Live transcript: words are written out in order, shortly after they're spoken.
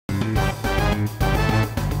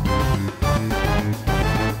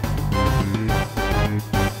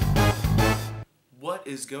What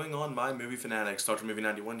is going on, my movie fanatics? Dr. Movie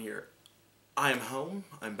 91 here. I am home.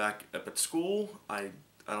 I'm back up at school. I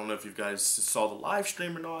don't know if you guys saw the live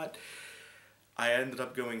stream or not. I ended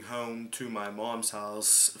up going home to my mom's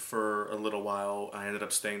house for a little while. I ended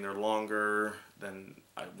up staying there longer than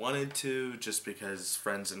I wanted to, just because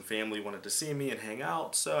friends and family wanted to see me and hang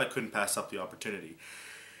out, so I couldn't pass up the opportunity.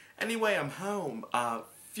 Anyway, I'm home.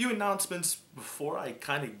 Few announcements before I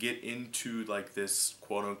kind of get into like this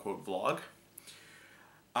quote-unquote vlog.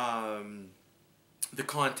 The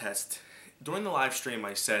contest. During the live stream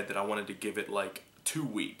I said that I wanted to give it like 2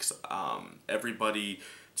 weeks. Everybody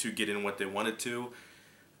to get in what they wanted to.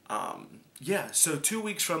 Yeah, so 2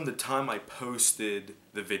 weeks from the time I posted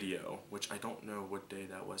the video, which I don't know what day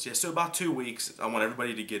that was. Yeah, so about 2 weeks. I want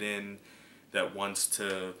everybody to get in that wants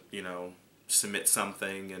to, you know, submit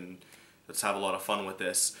something, and let's have a lot of fun with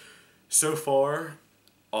this. So far,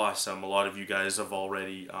 awesome. A lot of you guys have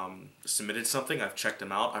already submitted something. I've checked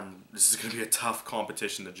them out. This is going to be a tough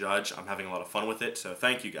competition to judge. I'm having a lot of fun with it, so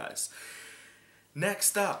thank you guys.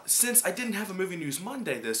 Next up, since I didn't have a Movie News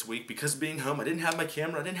Monday this week, because being home, I didn't have my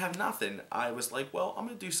camera, I didn't have nothing, I was like, well, I'm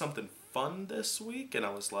going to do something fun this week, and I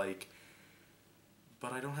was like,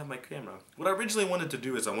 but I don't have my camera. What I originally wanted to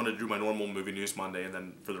do is I wanted to do my normal Movie News Monday, and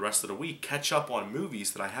then for the rest of the week, catch up on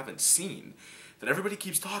movies that I haven't seen, that everybody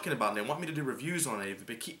keeps talking about, and they want me to do reviews on it.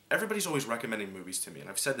 Everybody's always recommending movies to me, and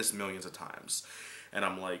I've said this millions of times, and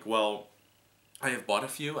I'm like, well, I have bought a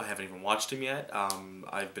few. I haven't even watched them yet.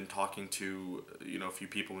 I've been talking to, you know, a few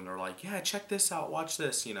people, and they're like, yeah, check this out, watch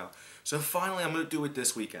this, you know. So finally, I'm going to do it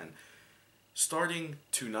this weekend. Starting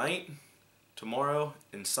tonight, tomorrow,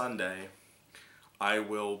 and Sunday, I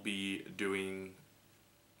will be doing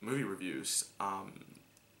movie reviews.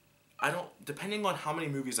 Depending on how many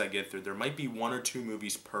movies I get through, there might be 1 or 2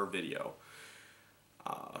 movies per video.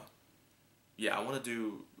 Yeah, I want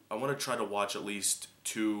to try to watch at least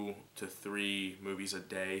 2 to 3 movies a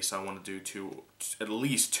day, so I want to do at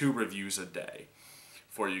least 2 reviews a day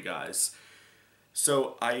for you guys.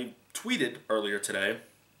 So I tweeted earlier today,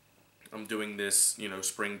 I'm doing this, you know,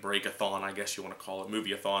 spring break-a-thon, I guess you want to call it,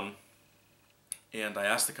 movie-a-thon, and I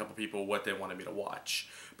asked a couple people what they wanted me to watch.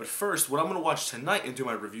 But first, what I'm going to watch tonight and do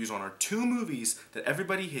my reviews on are 2 movies that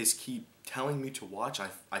everybody has keep telling me to watch.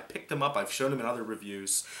 I picked them up, I've shown them in other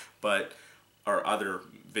reviews, or other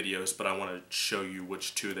videos, but I want to show you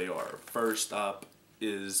which 2 they are. First up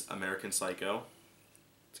is American Psycho.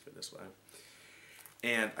 Let's go this way.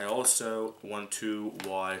 And I also want to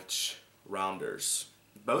watch Rounders.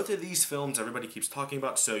 Both of these films everybody keeps talking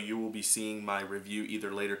about, so you will be seeing my review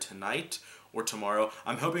either later tonight or tomorrow.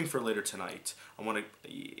 I'm hoping for later tonight. I'm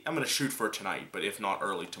gonna shoot for tonight, but if not,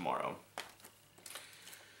 early tomorrow.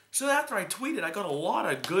 So after I tweeted, I got a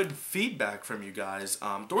lot of good feedback from you guys.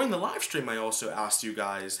 During the live stream, I also asked you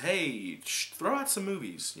guys, hey, throw out some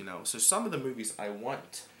movies, you know. So some of the movies I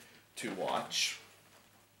want to watch,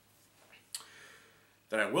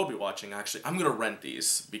 that I will be watching, actually, I'm going to rent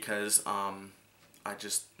these because I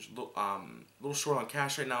just, a little short on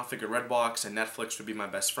cash right now. I figured Redbox and Netflix would be my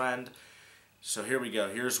best friend. So here we go.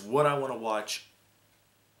 Here's what I want to watch.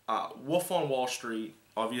 Wolf on Wall Street,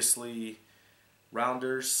 obviously.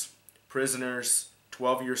 Rounders, Prisoners,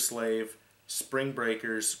 12-Year Slave, Spring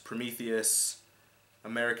Breakers, Prometheus,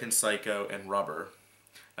 American Psycho, and Rubber.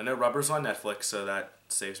 I know Rubber's on Netflix, so that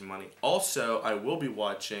saves me money. Also, I will be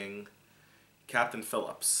watching Captain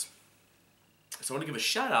Phillips. So I want to give a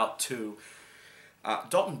shout out to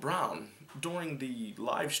Dalton Brown. During the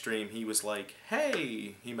live stream, he was like,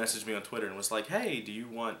 hey, he messaged me on Twitter and was like, hey, do you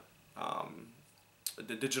want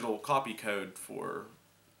the digital copy code for,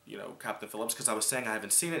 you know, Captain Phillips, because I was saying I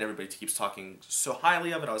haven't seen it. Everybody keeps talking so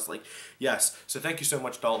highly of it. I was like, yes. So thank you so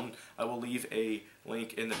much, Dalton. I will leave a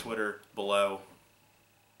link in the Twitter below,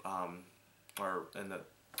 or in the,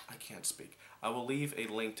 I can't speak. I will leave a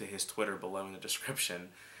link to his Twitter below in the description.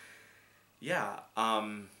 Yeah,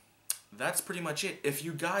 that's pretty much it. If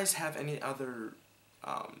you guys have any other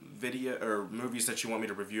video or movies that you want me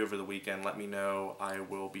to review over the weekend, let me know.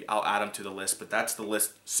 I'll add them to the list, but that's the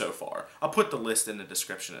list so far. I'll put the list in the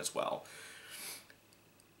description as well.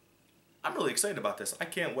 I'm really excited about this. I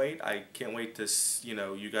can't wait. I can't wait to, you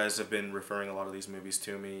know, you guys have been referring a lot of these movies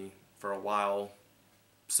to me for a while.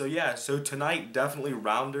 So yeah, so tonight, definitely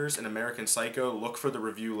Rounders and American Psycho. Look for the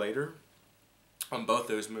review later on both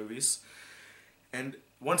those movies. And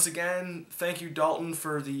once again, thank you, Dalton,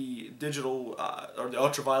 for the digital, or the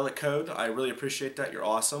ultraviolet code. I really appreciate that. You're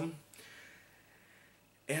awesome.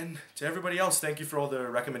 And to everybody else, thank you for all the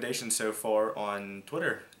recommendations so far on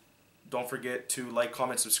Twitter. Don't forget to like,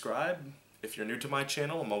 comment, subscribe, If you're new to my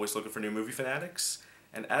channel, I'm always looking for new movie fanatics.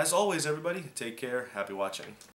 And as always, everybody, take care. Happy watching.